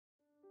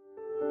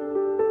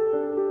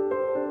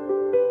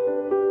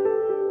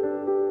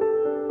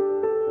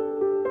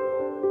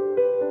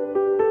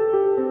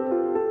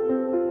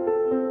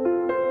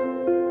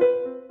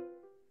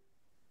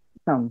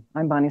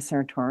I'm Bonnie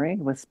Serratore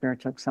with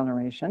Spiritual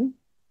Acceleration,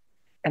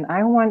 and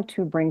I want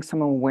to bring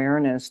some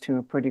awareness to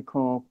a pretty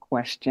cool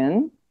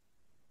question.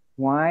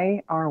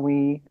 Why are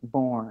we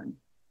born?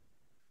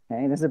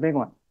 Okay, this is a big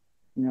one.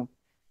 You know,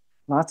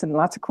 lots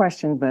of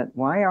questions, but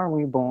why are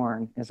we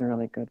born is a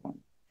really good one.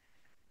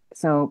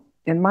 So,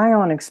 in my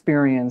own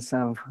experience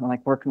of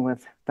like working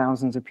with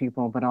thousands of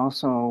people, but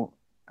also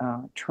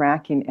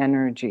tracking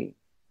energy,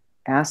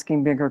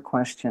 asking bigger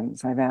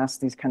questions. I've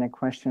asked these kind of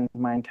questions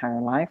my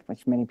entire life,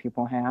 which many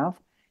people have.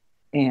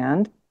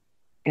 And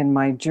in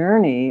my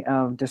journey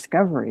of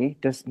discovery,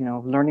 just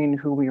learning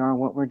who we are,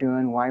 what we're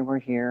doing, why we're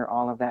here,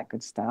 all of that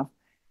good stuff.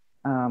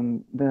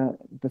 The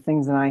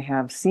things that I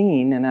have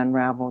seen and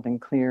unraveled and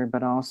cleared,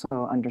 but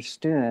also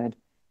understood,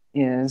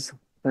 is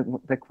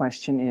the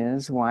question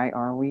is, why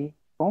are we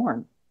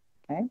born?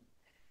 Okay,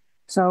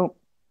 so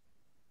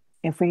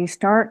if we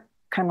start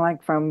kind of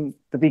like from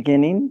the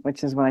beginning,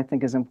 which is what I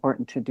think is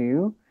important to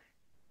do,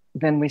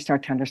 then we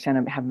start to understand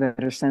and have a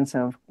better sense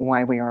of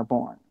why we are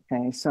born.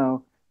 Okay,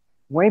 so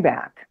way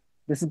back.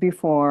 This is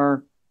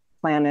before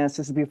planets.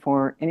 This is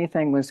before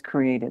anything was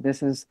created.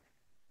 This is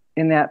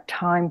in that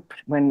time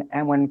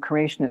when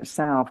creation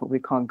itself, what we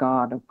call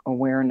God,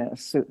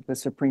 awareness, the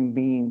supreme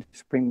being,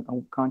 supreme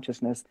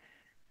consciousness,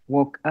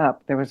 woke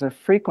up. There was a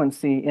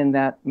frequency in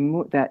that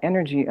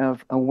energy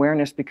of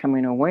awareness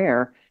becoming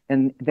aware,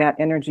 and that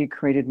energy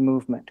created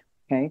movement.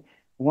 Okay,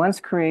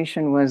 once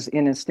creation was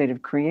in a state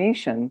of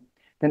creation,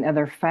 then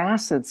other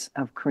facets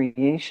of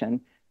creation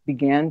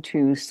began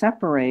to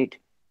separate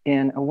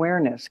in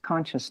awareness,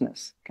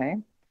 consciousness. Okay,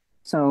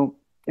 so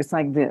it's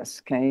like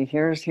this. Okay,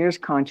 here's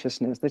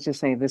consciousness. Let's just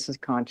say this is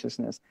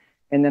consciousness,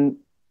 and then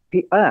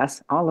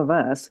all of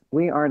us,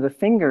 we are the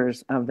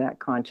fingers of that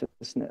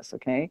consciousness.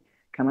 Okay,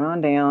 coming on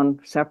down,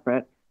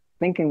 separate,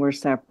 thinking we're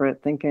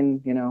separate,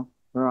 thinking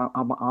we're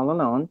all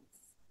alone,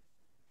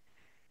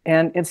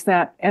 and it's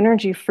that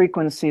energy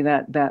frequency,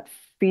 that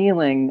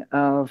feeling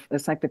of,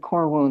 it's like the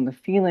core wound, the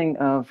feeling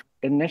of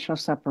initial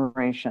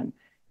separation.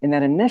 In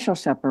that initial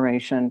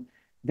separation,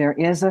 there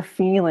is a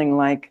feeling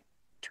like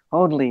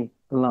totally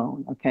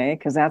alone, okay?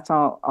 Because that's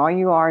all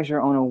you are is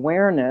your own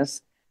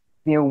awareness.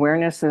 The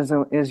awareness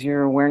is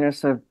your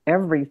awareness of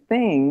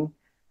everything,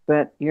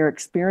 but you're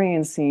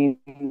experiencing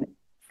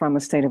from a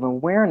state of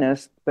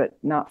awareness, but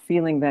not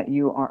feeling that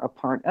you are a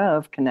part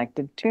of,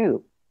 connected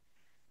to.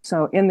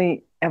 So in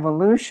the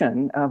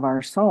evolution of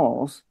our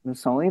souls, the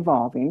soul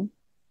evolving,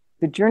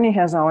 the journey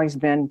has always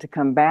been to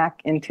come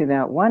back into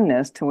that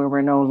oneness to where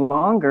we're no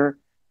longer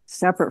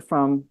separate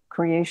from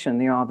creation,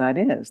 the all that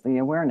is, the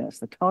awareness,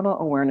 the total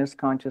awareness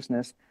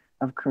consciousness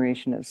of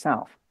creation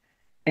itself.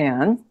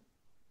 And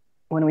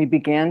when we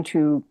began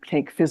to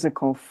take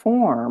physical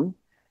form,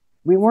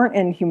 we weren't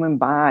in human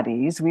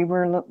bodies. We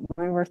were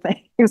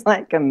things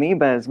like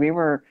amoebas. We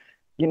were,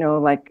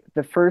 like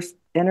the first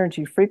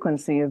energy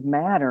frequency of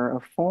matter,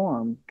 of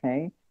form,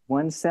 okay?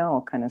 One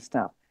cell kind of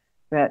stuff.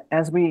 That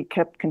as we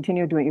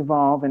continued to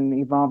evolve and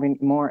evolving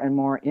more and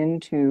more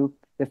into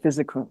the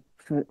physical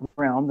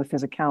realm, the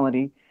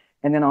physicality,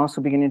 and then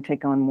also beginning to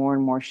take on more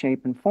and more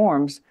shape and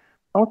forms,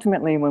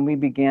 ultimately, when we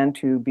began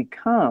to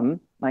become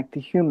like the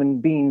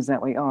human beings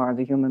that we are,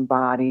 the human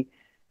body,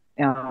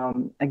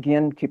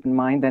 again, keep in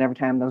mind that every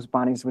time those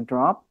bodies would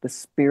drop, the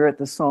spirit,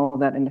 the soul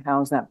that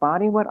housed that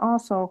body would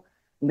also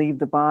leave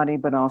the body,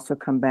 but also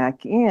come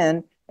back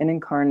in and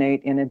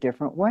incarnate in a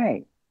different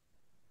way.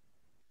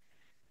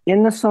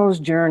 In the soul's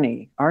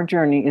journey, our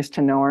journey is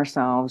to know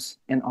ourselves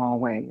in all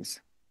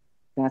ways.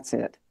 That's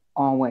it,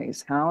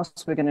 always. How else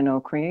are we going to know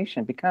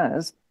creation?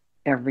 Because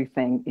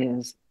everything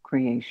is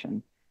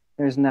creation.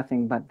 There's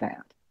nothing but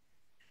that.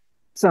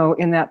 So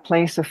in that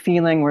place of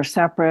feeling we're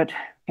separate,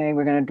 okay,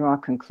 we're going to draw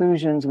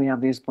conclusions. We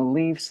have these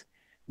beliefs.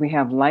 We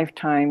have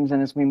lifetimes.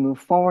 And as we move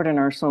forward in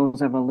our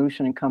soul's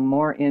evolution and come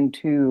more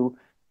into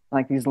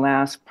like these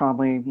last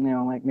probably,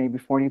 like maybe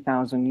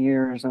 40,000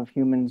 years of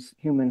humans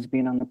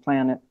being on the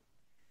planet,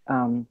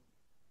 and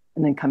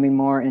then coming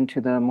more into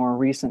the more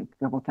recent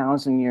couple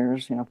thousand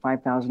years,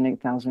 5,000,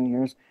 8,000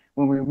 years,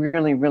 when we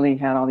really, really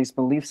had all these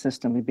belief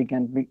systems. We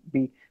began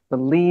to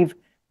believe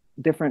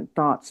different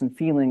thoughts and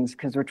feelings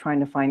because we're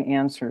trying to find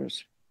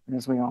answers,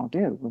 as we all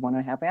do. We want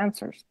to have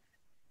answers.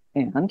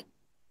 And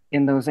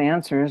in those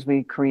answers,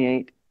 we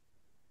create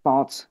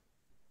falsities,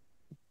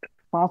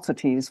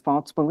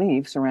 false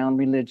beliefs around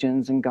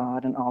religions and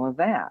God and all of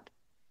that.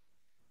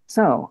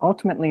 So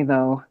ultimately,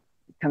 though,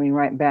 coming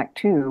right back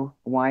to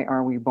why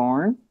are we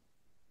born?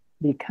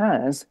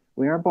 Because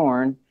we are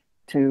born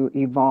to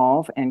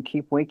evolve and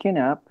keep waking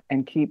up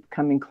and keep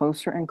coming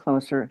closer and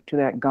closer to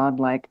that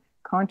godlike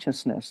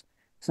consciousness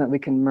so that we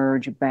can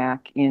merge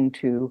back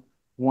into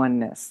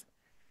oneness.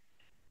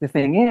 The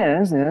thing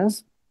is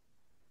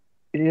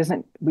it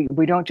isn't,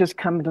 we don't just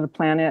come to the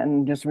planet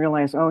and just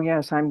realize, oh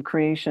yes, I'm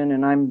creation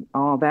and I'm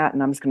all that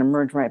and I'm just going to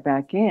merge right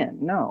back in.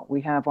 No,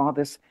 we have all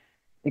this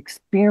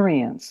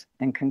experience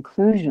and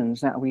conclusions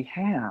that we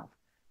have.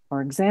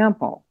 For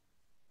example,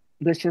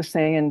 let's just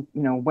say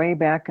way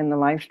back in the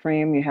live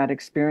stream, you had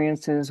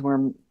experiences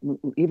where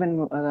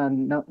even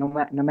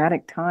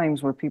nomadic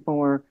times where people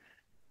were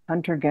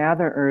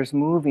hunter-gatherers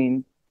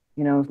moving,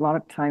 you know, a lot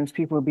of times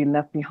people would be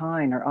left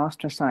behind or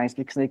ostracized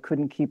because they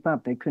couldn't keep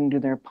up. They couldn't do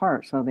their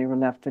part, so they were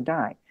left to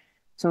die.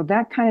 So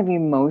that kind of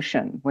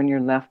emotion, when you're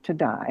left to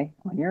die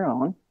on your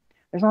own,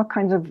 there's all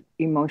kinds of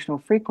emotional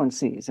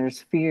frequencies.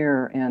 There's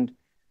fear and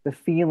the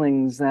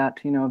feelings that,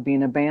 you know,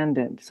 being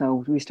abandoned.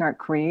 So we start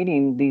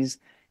creating these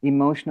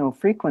emotional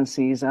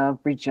frequencies of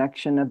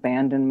rejection,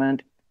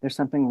 abandonment. There's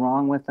something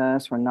wrong with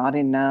us. We're not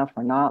enough.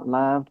 We're not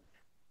loved.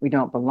 We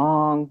don't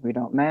belong. We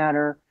don't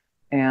matter.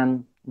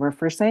 And we're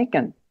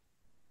forsaken.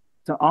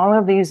 So all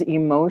of these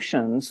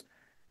emotions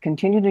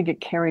continue to get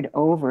carried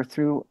over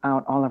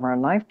throughout all of our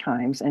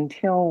lifetimes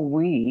until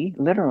we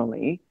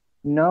literally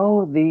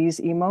know these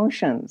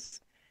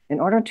emotions. In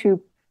order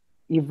to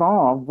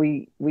evolve,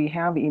 we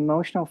have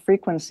emotional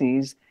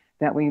frequencies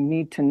that we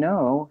need to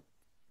know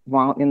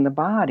while in the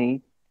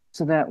body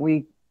so that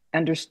we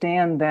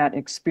understand that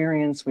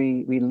experience,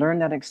 we learn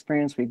that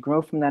experience, we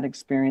grow from that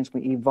experience,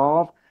 we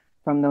evolve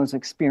from those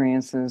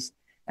experiences,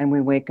 and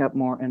we wake up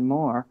more and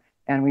more,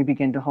 and we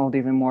begin to hold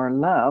even more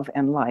love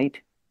and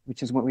light,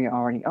 which is what we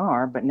already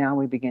are, but now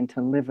we begin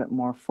to live it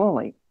more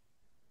fully.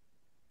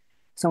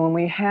 So when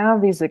we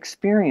have these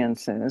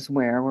experiences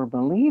where we're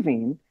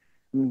believing,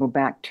 we go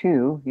back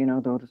to, you know,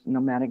 those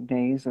nomadic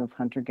days of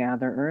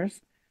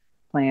hunter-gatherers,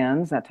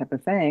 plans, that type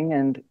of thing,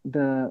 and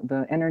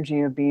the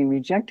energy of being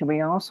rejected,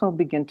 we also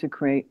begin to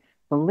create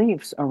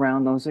beliefs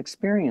around those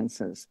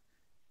experiences.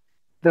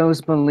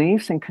 Those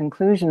beliefs and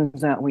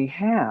conclusions that we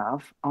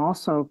have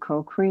also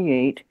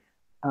co-create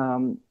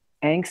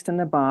angst in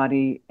the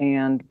body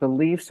and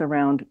beliefs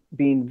around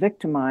being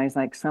victimized,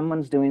 like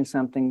someone's doing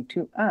something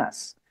to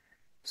us.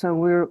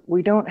 So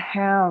we don't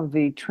have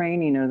the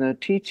training or the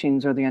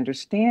teachings or the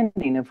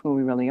understanding of who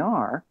we really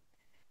are.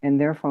 And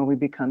therefore we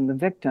become the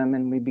victim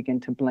and we begin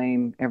to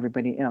blame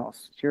everybody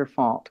else. It's your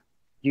fault.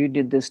 You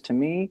did this to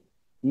me.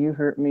 You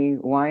hurt me.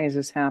 Why is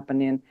this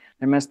happening?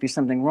 There must be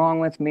something wrong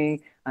with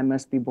me. I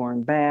must be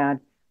born bad.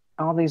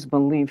 All these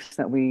beliefs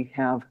that we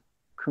have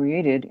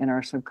created in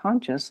our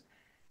subconscious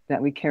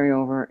that we carry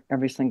over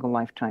every single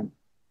lifetime.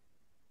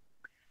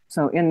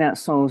 So in that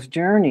soul's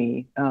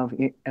journey of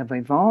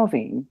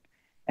evolving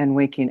and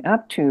waking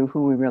up to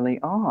who we really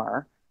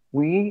are,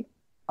 we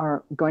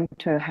are going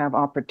to have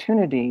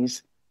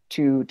opportunities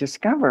to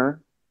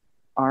discover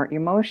our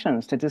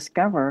emotions, to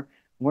discover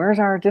where's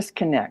our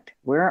disconnect,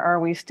 where are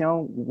we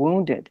still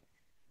wounded,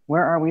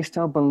 where are we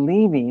still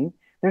believing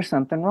there's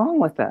something wrong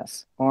with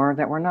us, or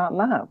that we're not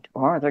loved,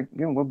 or that,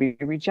 you know, we'll be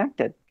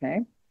rejected.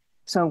 Okay,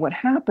 so what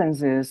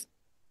happens is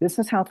this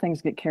is how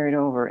things get carried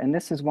over, and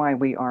this is why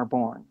we are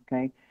born.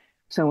 Okay,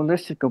 so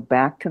let's just go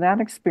back to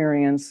that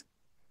experience.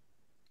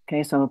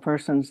 Okay, so a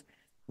person's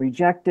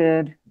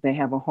rejected, they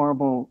have a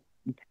horrible,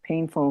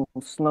 painful,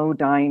 slow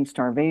dying,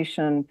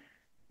 starvation,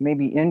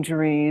 maybe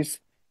injuries.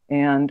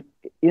 And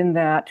in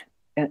that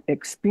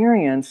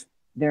experience,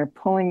 they're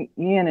pulling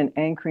in and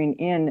anchoring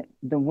in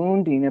the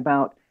wounding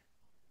about,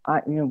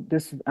 you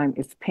know,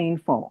 it's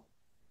painful.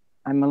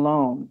 I'm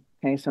alone.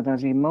 Okay, so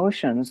those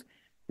emotions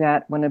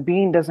that when a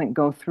being doesn't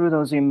go through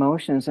those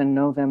emotions and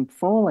know them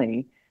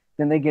fully,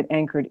 then they get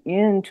anchored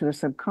into the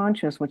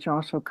subconscious, which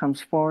also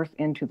comes forth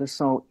into the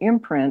soul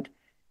imprint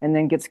and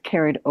then gets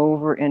carried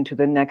over into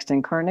the next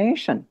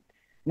incarnation.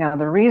 Now,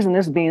 the reason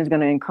this being is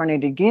going to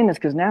incarnate again is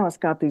because now it's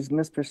got these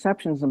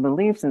misperceptions and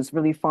beliefs, and it's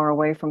really far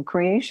away from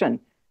creation.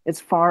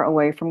 It's far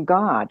away from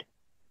God.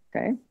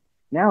 Okay.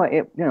 Now,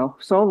 you know,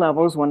 soul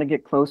levels want to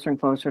get closer and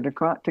closer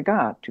to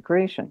God, to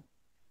creation.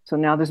 So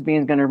now this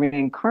being is going to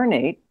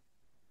reincarnate.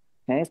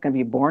 Okay. It's going to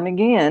be born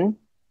again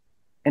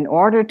in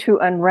order to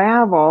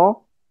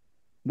unravel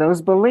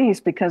those beliefs,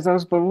 because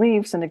those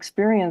beliefs and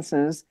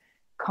experiences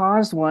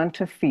cause one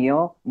to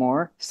feel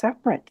more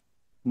separate,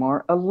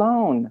 more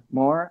alone,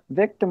 more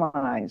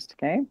victimized.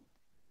 Okay.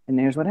 And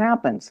here's what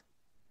happens.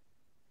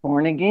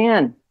 Born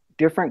again,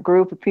 different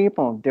group of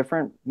people,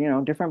 different, you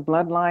know, different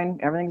bloodline,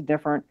 everything's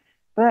different,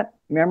 but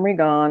memory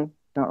gone,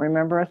 don't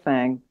remember a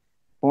thing.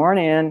 Born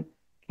in,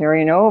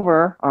 carrying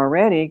over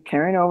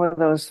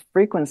those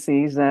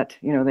frequencies that,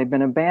 you know, they've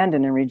been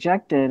abandoned and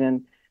rejected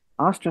and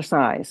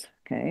ostracized.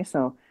 Okay.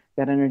 So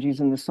that energy's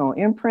in the soul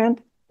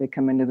imprint. They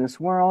come into this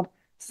world.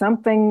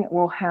 Something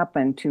will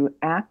happen to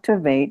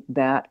activate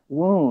that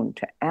wound,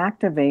 to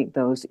activate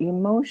those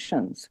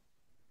emotions.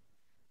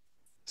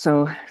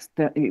 So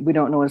we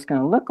don't know what it's going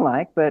to look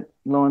like, but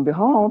lo and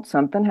behold,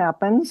 something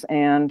happens.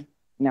 And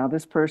now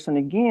this person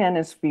again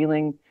is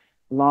feeling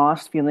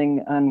lost,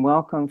 feeling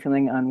unwelcome,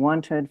 feeling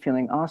unwanted,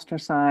 feeling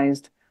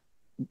ostracized,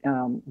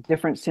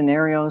 different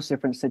scenarios,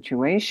 different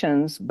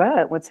situations.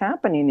 But what's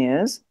happening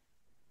is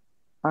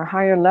our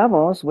higher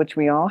levels, which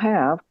we all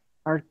have,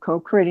 are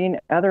co-creating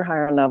other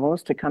higher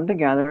levels to come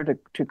together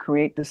to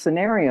create the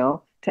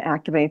scenario to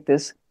activate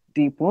this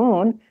deep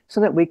wound so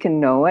that we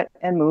can know it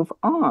and move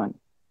on.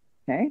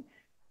 Okay.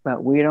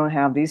 But we don't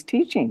have these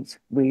teachings.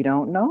 We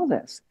don't know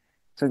this.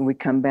 So we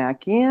come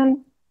back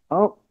in.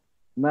 Oh,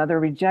 mother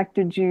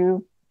rejected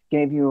you,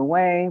 gave you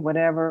away,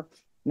 whatever.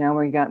 Now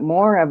we got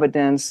more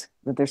evidence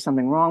that there's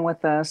something wrong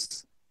with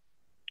us,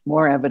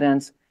 more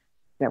evidence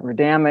that we're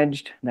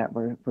damaged, that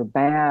we're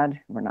bad,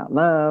 we're not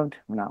loved,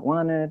 we're not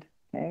wanted.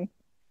 Okay.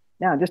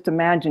 Now just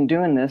imagine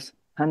doing this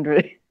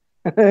hundreds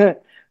and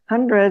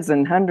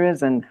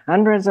hundreds and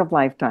hundreds of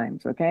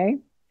lifetimes. Okay.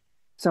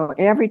 So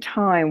every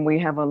time we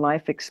have a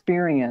life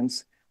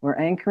experience, we're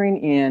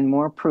anchoring in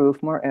more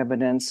proof, more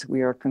evidence.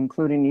 We are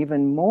concluding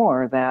even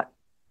more that,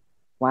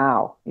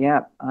 wow,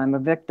 yep, I'm a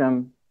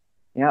victim.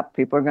 Yep,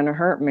 people are going to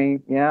hurt me.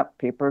 Yep,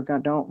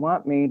 don't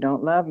want me,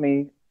 don't love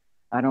me.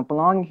 I don't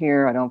belong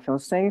here. I don't feel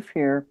safe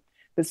here.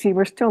 But see,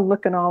 we're still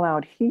looking all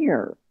out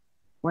here.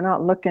 We're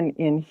not looking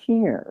in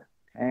here.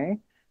 Okay.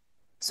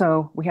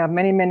 So we have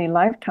many, many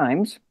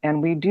lifetimes,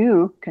 and we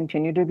do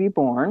continue to be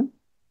born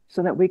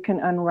so that we can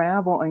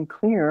unravel and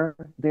clear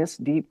this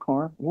deep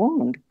core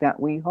wound that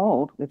we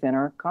hold within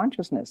our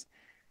consciousness.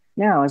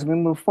 Now, as we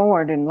move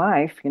forward in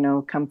life,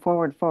 come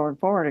forward, forward,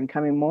 forward, and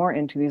coming more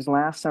into these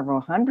last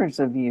several hundreds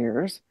of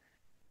years,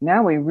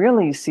 now we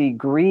really see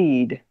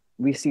greed,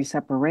 we see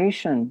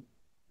separation,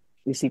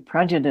 we see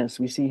prejudice,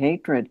 we see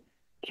hatred,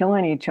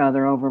 killing each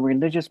other over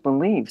religious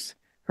beliefs,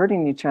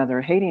 hurting each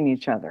other, hating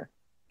each other.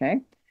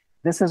 Okay.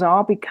 This is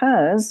all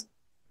because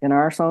in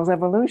our soul's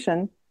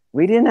evolution,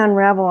 we didn't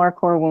unravel our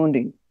core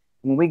wounding.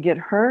 When we get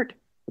hurt,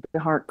 the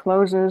heart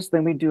closes,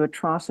 then we do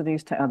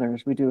atrocities to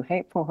others. We do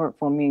hateful,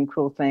 hurtful, mean,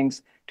 cruel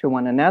things to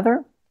one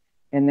another.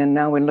 And then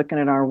now we're looking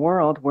at our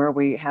world where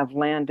we have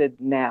landed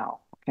now.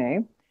 Okay.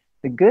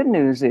 The good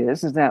news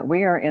is that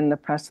we are in the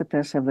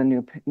precipice of the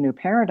new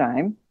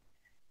paradigm,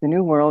 the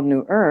new world,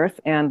 new earth,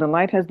 and the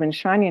light has been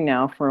shining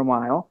now for a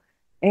while,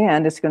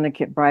 and it's going to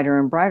get brighter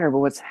and brighter. But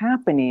what's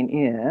happening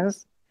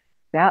is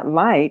that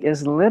light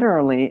is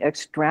literally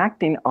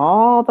extracting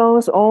all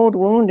those old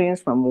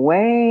woundings from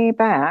way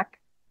back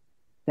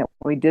that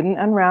we didn't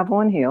unravel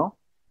and heal.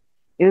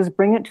 It is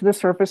bringing it to the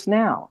surface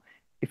now.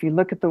 If you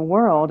look at the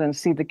world and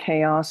see the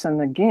chaos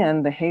and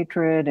again, the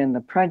hatred and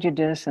the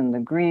prejudice and the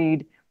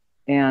greed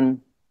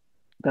and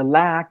the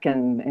lack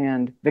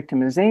and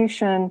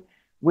victimization,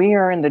 we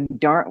are in the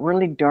dark,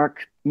 really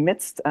dark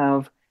midst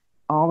of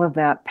all of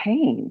that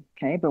pain.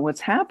 Okay. But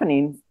what's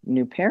happening,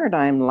 new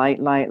paradigm, light,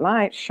 light,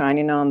 light,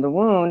 shining on the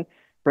wound,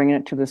 bringing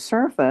it to the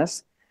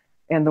surface,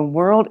 and the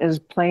world is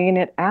playing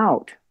it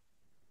out.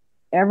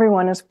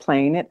 Everyone is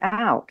playing it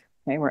out.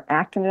 Okay. We're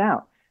acting it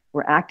out.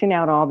 We're acting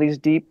out all these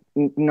deep,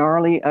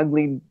 gnarly,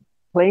 ugly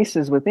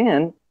places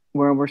within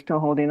where we're still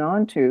holding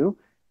on to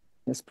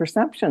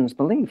misperceptions,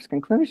 beliefs,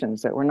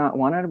 conclusions that we're not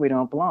wanted, we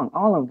don't belong,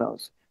 all of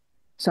those.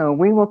 So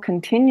we will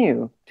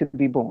continue to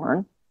be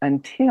born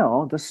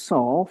until the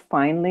soul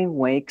finally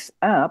wakes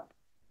up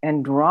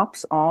and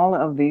drops all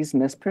of these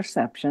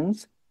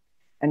misperceptions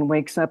and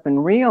wakes up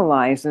and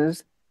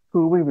realizes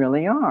who we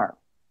really are.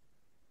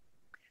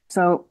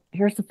 So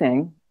here's the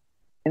thing.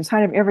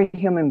 Inside of every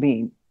human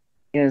being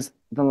is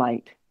the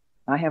light.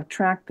 I have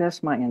tracked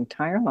this my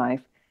entire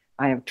life.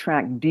 I have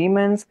tracked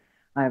demons.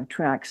 I have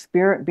tracked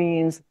spirit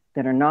beings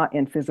that are not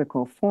in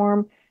physical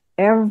form.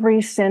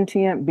 Every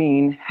sentient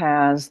being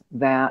has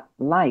that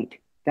light.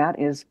 That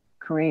is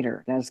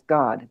creator. That is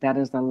God. That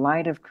is the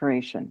light of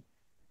creation.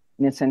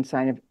 And it's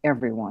inside of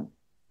everyone.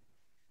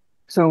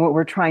 So what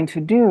we're trying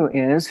to do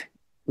is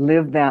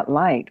live that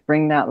light,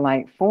 bring that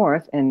light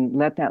forth and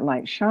let that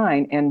light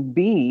shine and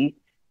be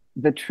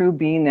the true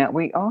being that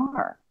we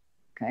are.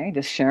 Okay,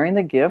 just sharing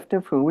the gift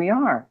of who we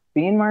are,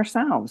 being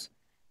ourselves,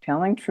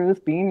 telling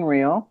truth, being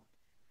real,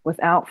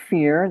 without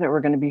fear that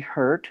we're going to be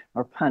hurt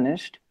or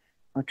punished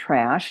or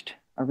trashed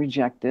or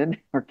rejected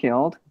or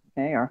killed,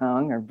 okay, or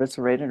hung or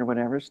eviscerated or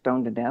whatever,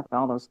 stoned to death,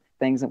 all those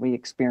things that we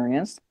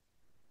experience,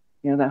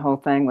 that whole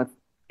thing with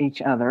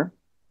each other.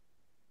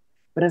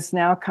 But it's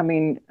now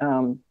coming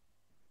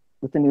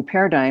with the new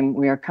paradigm,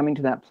 we are coming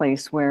to that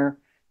place where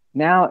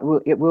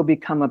now it will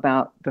become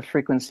about the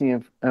frequency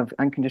of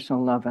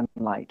unconditional love and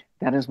light.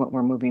 That is what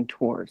we're moving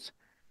towards.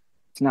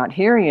 It's not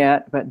here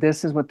yet, but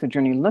this is what the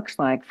journey looks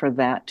like for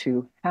that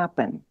to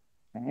happen.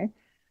 Okay.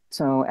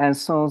 So as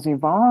souls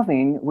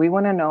evolving, we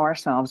want to know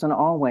ourselves in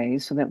all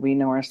ways so that we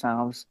know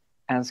ourselves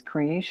as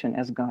creation,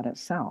 as God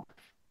itself.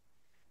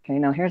 Okay.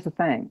 Now here's the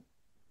thing.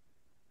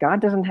 God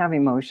doesn't have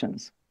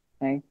emotions.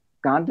 Okay.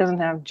 God doesn't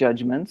have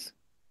judgments.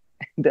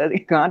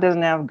 God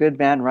doesn't have good,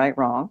 bad, right,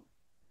 wrong.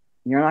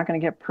 You're not going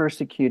to get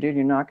persecuted.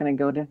 You're not going to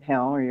go to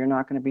hell, or you're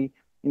not going to be,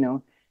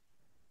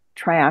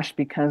 trashed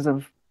because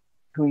of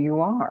who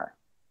you are.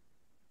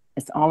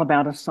 It's all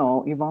about a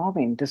soul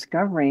evolving,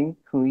 discovering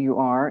who you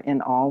are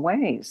in all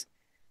ways.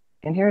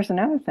 And here's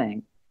another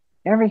thing.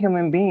 Every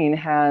human being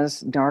has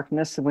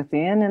darkness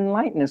within and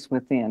lightness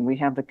within. We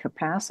have the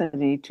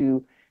capacity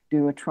to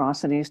do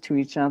atrocities to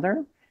each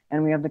other,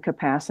 and we have the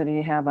capacity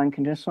to have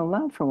unconditional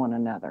love for one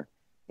another.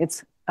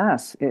 It's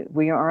us.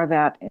 We are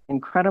that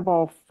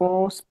incredible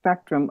full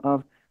spectrum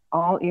of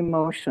all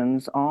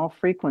emotions, all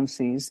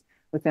frequencies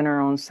within our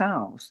own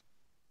selves.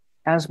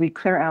 As we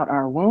clear out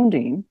our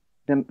wounding,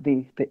 the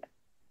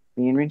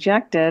being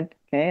rejected,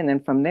 okay, and then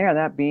from there,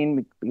 that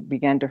being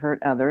began to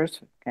hurt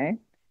others, okay,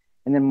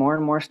 and then more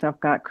and more stuff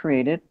got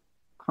created,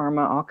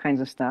 karma, all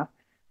kinds of stuff.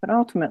 But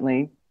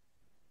ultimately,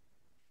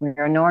 We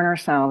are knowing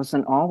ourselves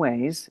in all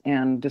ways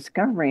and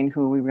discovering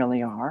who we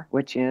really are,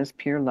 which is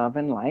pure love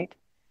and light.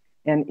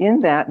 And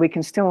in that, we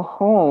can still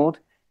hold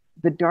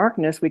the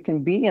darkness. We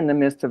can be in the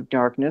midst of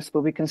darkness,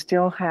 but we can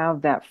still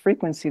have that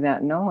frequency,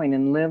 that knowing,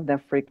 and live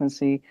that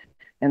frequency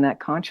and that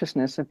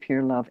consciousness of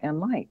pure love and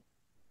light.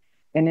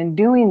 And in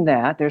doing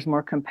that, there's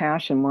more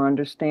compassion, more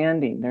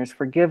understanding, there's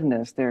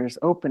forgiveness, there's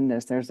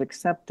openness, there's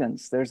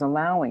acceptance, there's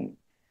allowing,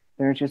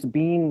 there's just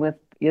being with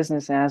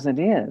isness as it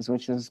is,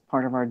 which is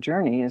part of our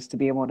journey, is to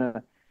be able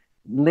to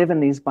live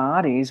in these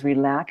bodies,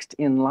 relaxed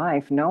in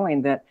life,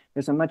 knowing that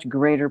there's a much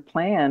greater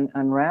plan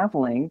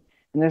unraveling,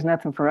 and there's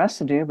nothing for us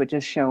to do but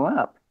just show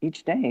up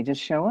each day,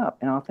 just show up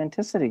in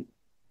authenticity,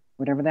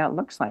 whatever that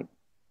looks like.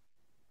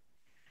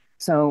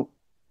 So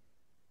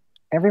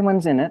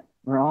everyone's in it.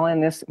 We're all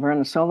in this, we're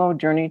on a solo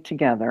journey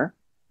together.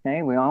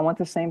 Okay, we all want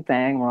the same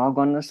thing, we're all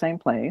going to the same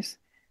place.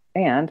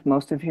 And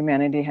most of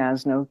humanity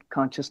has no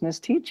consciousness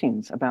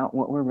teachings about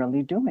what we're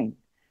really doing.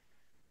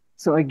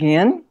 So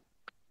again,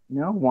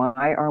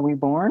 why are we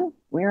born?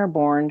 We are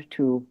born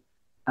to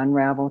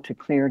unravel, to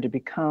clear, to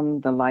become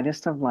the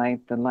lightest of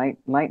light, the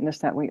lightness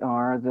that we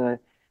are,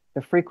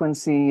 the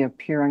frequency of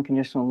pure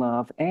unconditional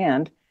love,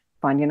 and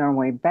finding our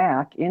way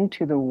back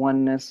into the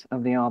oneness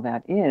of the all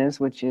that is,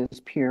 which is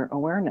pure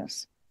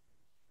awareness.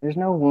 There's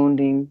no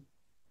wounding,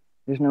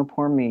 there's no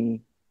poor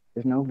me,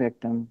 there's no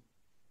victim,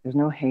 there's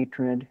no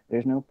hatred,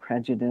 there's no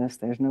prejudice,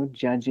 there's no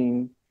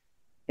judging.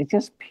 It's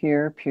just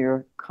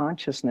pure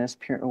consciousness,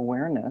 pure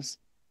awareness.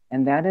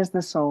 And that is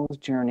the soul's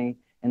journey.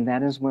 And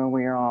that is where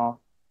we are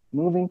all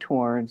moving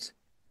towards,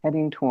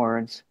 heading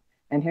towards.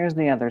 And here's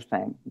the other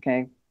thing,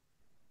 okay?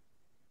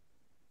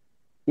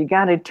 You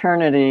got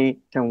eternity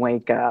to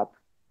wake up,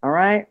 all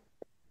right?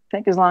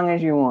 Take as long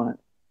as you want,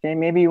 okay?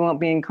 Maybe you won't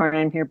be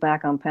incarnating here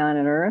back on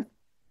planet Earth,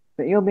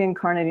 but you'll be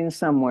incarnating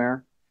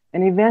somewhere.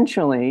 And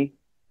eventually,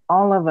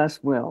 all of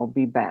us will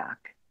be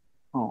back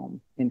home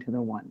into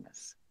the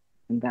oneness.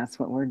 And that's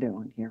what we're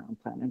doing here on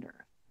planet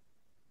Earth.